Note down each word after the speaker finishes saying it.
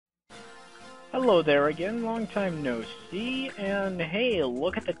Hello there again, long time no see, and hey,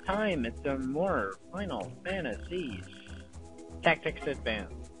 look at the time, it's a more Final Fantasy Tactics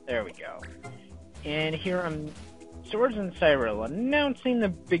Advance. There we go. And here I'm Swords and Cyril, announcing the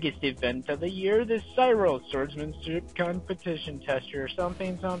biggest event of the year, the Cyril Swordsmanship Competition Tester,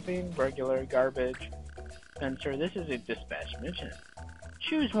 something, regular, garbage, Spencer. This is a dispatch mission.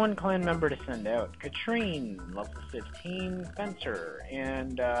 Choose one clan member to send out. Katrine, level 15, Spencer,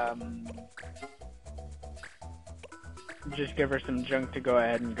 and just give her some junk to go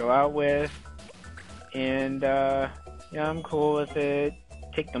ahead and go out with. And yeah, I'm cool with it.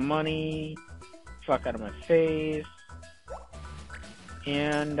 Take the money, fuck out of my face,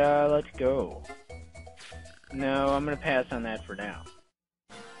 and let's go. No, I'm gonna pass on that for now.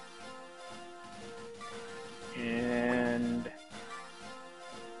 And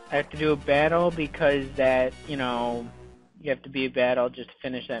I have to do a battle because that, you know, you have to be a battle just to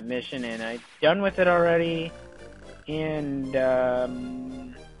finish that mission, and I'm done with it already. And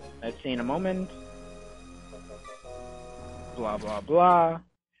let's see in a moment. Blah blah blah.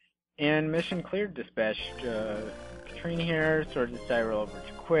 And mission cleared, dispatched Katrine here, Swords and Cyril over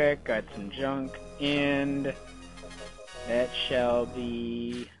to quick, got some junk, and that shall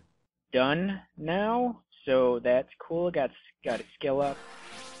be done now. So that's cool, got a skill up.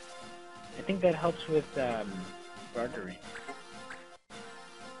 I think that helps with bartering.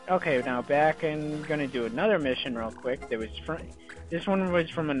 Okay, now back, I'm gonna do another mission real quick. This one was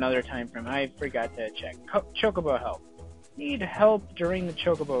from another time frame. I forgot to check. Chocobo help. Need help during the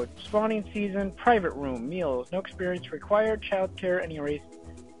Chocobo spawning season. Private room, meals, no experience required. Childcare, any race.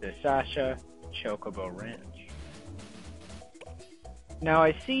 The Sasha Chocobo Ranch. Now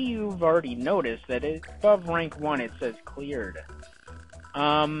I see you've already noticed that above rank 1 it says cleared.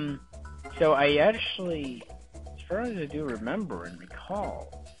 So I actually, as far as I do remember and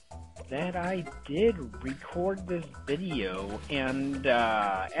recall, that I did record this video, and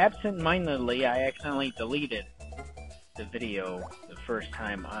absent-mindedly I accidentally deleted the video the first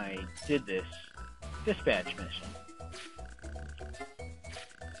time I did this dispatch mission.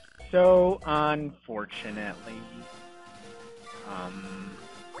 So, unfortunately,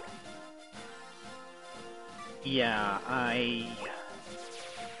 yeah, I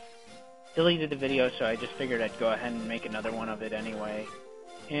deleted the video, so I just figured I'd go ahead and make another one of it anyway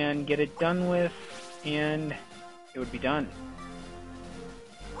and get it done with, and it would be done.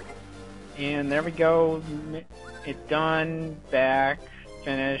 And there we go, it's done, back,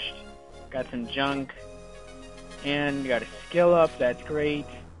 finished, got some junk, and got a skill up, that's great.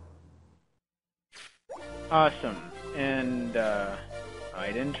 Awesome. And I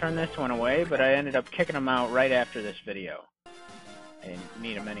didn't turn this one away, but I ended up kicking him out right after this video. I didn't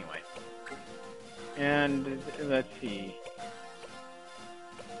need him anyway. And let's see.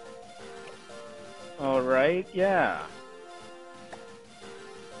 Alright, yeah.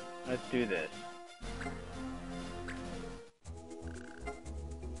 Let's do this.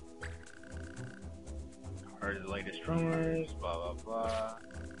 Heard the latest rumors, blah blah blah.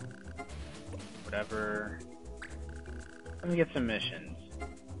 Whatever. Let me get some missions.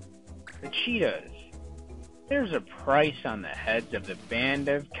 The Cheetahs. There's a price on the heads of the band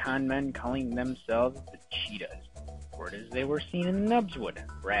of conmen calling themselves the Cheetahs. Word is they were seen in Nubswood,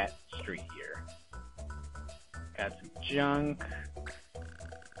 Rat Street here. Got some junk.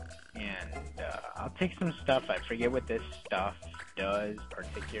 And I'll take some stuff. I forget what this stuff does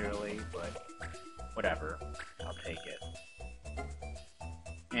particularly, but whatever. I'll take it.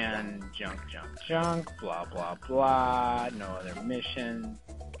 And junk, blah blah blah. No other missions.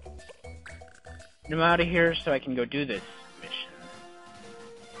 I'm out of here so I can go do this mission.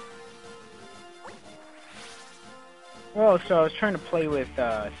 Well, so I was trying to play with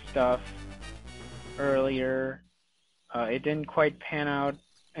stuff earlier. It didn't quite pan out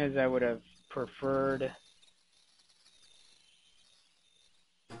as I would have preferred.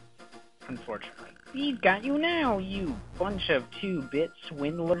 Unfortunately. We've got you now, you bunch of 2-bit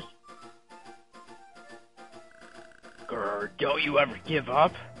swindlers. Grr, don't you ever give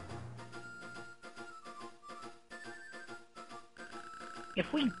up?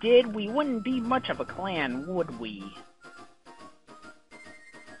 If we did, we wouldn't be much of a clan, would we?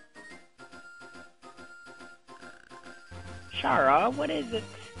 Shara, what is it?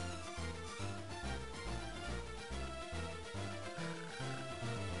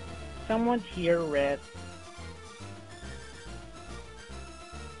 Someone's here, Red.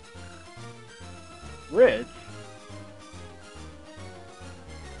 Red?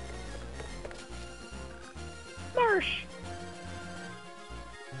 Marsh!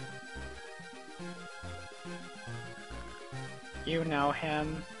 You know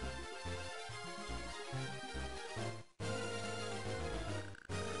him.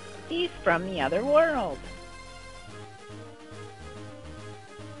 He's from the other world.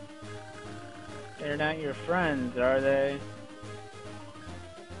 They're not your friends, are they?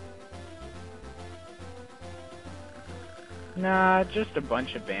 Nah, just a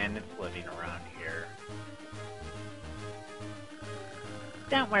bunch of bandits living around here.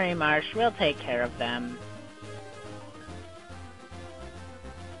 Don't worry, Marsh. We'll take care of them.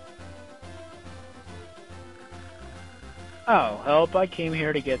 Oh, help, I came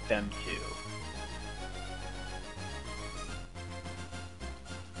here to get them too.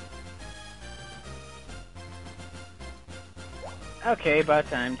 Okay, about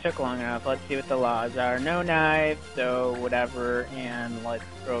time. Took long enough. Let's see what the laws are. No knives, so whatever, and let's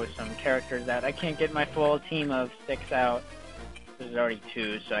throw some characters out. I can't get my full team of 6 out. There's already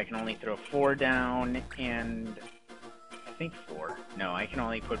 2, so I can only throw 4 down, and I think 4. No, I can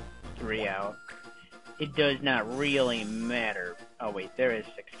only put 3 out. It does not really matter. Oh wait, there is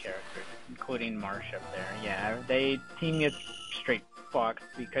 6 characters, including Marsh up there. Yeah, team gets straight fucked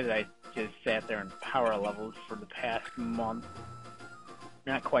because I just sat there and power leveled for the past month.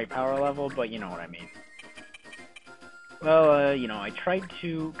 Not quite power level, but you know what I mean. Well, you know, I tried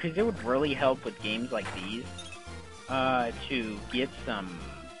to, because it would really help with games like these, to get some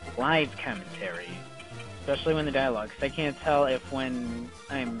live commentary, especially when the dialogue, because I can't tell if when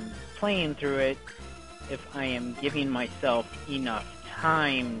I'm playing through it, if I am giving myself enough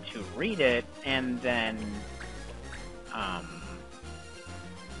time to read it, and then,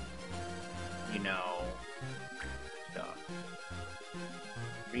 you know, stuff.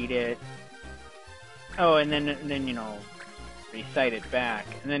 Read it. Oh, and then, you know, recite it back,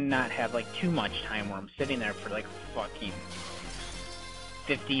 and then not have, like, too much time where I'm sitting there for, like, fucking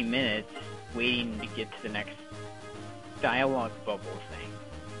 50 minutes waiting to get to the next dialogue bubble thing.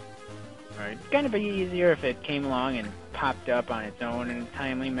 Alright, it's gonna be easier if it came along and popped up on its own in a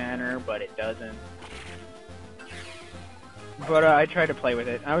timely manner, but it doesn't. But I tried to play with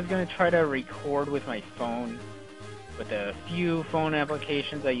it. I was gonna try to record with my phone. With a few phone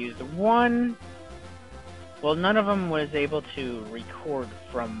applications I used. One, well, none of them was able to record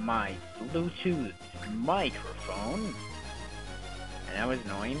from my Bluetooth microphone, and that was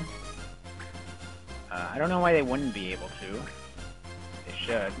annoying. I don't know why they wouldn't be able to. They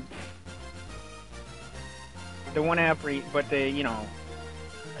should. The one app, but the, you know,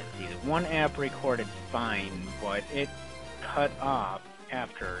 let's see, the one app recorded fine, but it cut off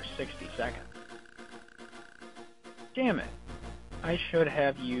after 60 seconds. Damn it. I should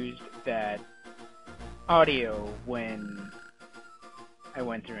have used that audio when I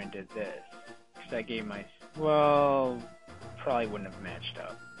went through and did this. Because I gave my... Well, probably wouldn't have matched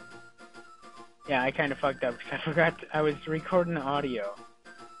up. Yeah, I kind of fucked up because I forgot I was recording the audio.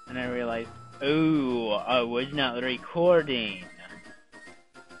 And I realized, oh, I was not recording.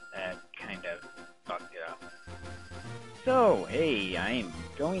 That kind of fucked it up. So, hey, I'm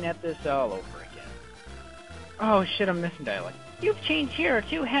going at this all over again. Oh shit, I'm missing dialogue. You've changed here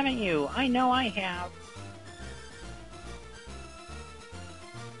too, haven't you? I know I have.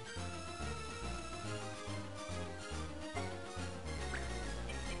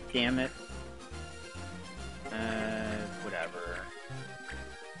 Damn it. Whatever.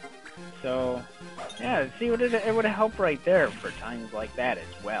 So, yeah, see, it would help right there for times like that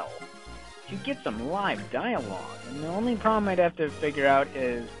as well. To get some live dialogue. And the only problem I'd have to figure out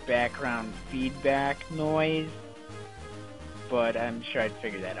is background feedback noise. But I'm sure I'd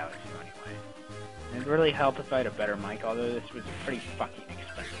figure that out too anyway. And it'd really help if I had a better mic, although this was a pretty fucking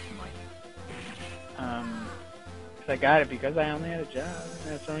expensive mic. Cause I got it because I only had a job.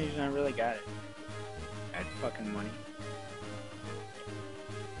 That's the only reason I really got it. I had fucking money.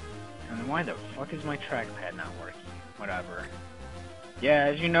 And then why the fuck is my trackpad not working? Whatever. Yeah,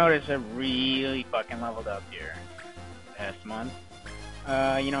 as you notice, I really fucking leveled up here past month.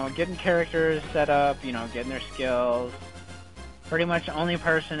 You know, getting characters set up, you know, getting their skills. Pretty much the only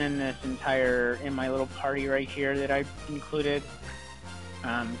person in my little party right here that I included.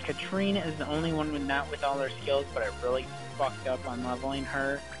 Katrine is the only one not with all her skills, but I really fucked up on leveling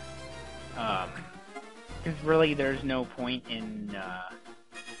her. Because really there's no point in,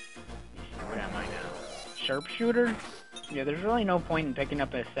 what am I now? Sharpshooter? Yeah, there's really no point in picking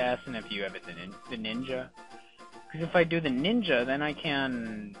up an assassin if you have the ninja. Because if I do the ninja, then I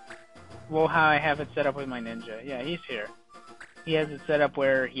can... Well, how I have it set up with my ninja. Yeah, he's here. He has it set up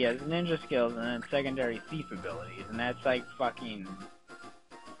where he has ninja skills and then secondary thief abilities. And that's like fucking...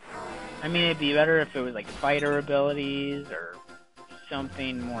 I mean, it'd be better if it was like fighter abilities or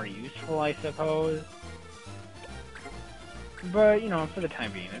something more useful, I suppose. But, you know, for the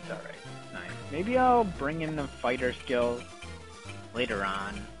time being, it's alright. Nice. Maybe I'll bring in the fighter skills later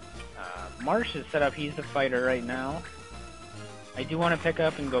on. Marsh is set up, he's the fighter right now. I do want to pick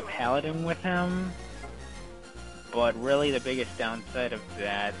up and go Paladin with him, but really the biggest downside of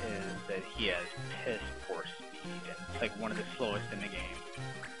that is that he has piss poor speed, and it's like one of the slowest in the game.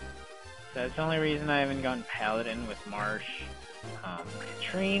 So that's the only reason I haven't gone Paladin with Marsh.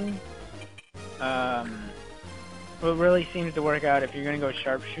 Katrine, what really seems to work out, if you're going to go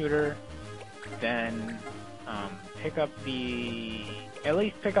Sharpshooter, then at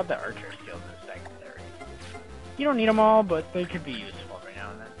least pick up the Archer skills in the secondary. You don't need them all, but they could be useful every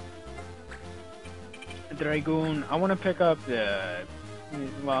now and then. Dragoon, I want to pick up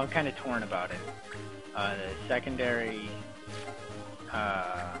well, I'm kind of torn about it. The secondary,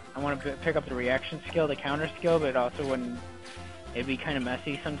 I want to pick up the reaction skill, the counter skill, but it also wouldn't, it'd be kind of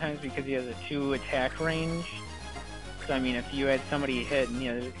messy sometimes because he has a 2 attack range. So I mean, if you had somebody hit and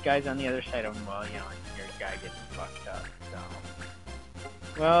the guys on the other side of him, well, your guy gets fucked up. So,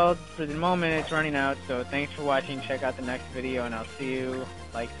 well, for the moment it's running out. So thanks for watching. Check out the next video, and I'll see you.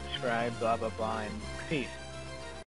 Like, subscribe, blah blah blah, and peace.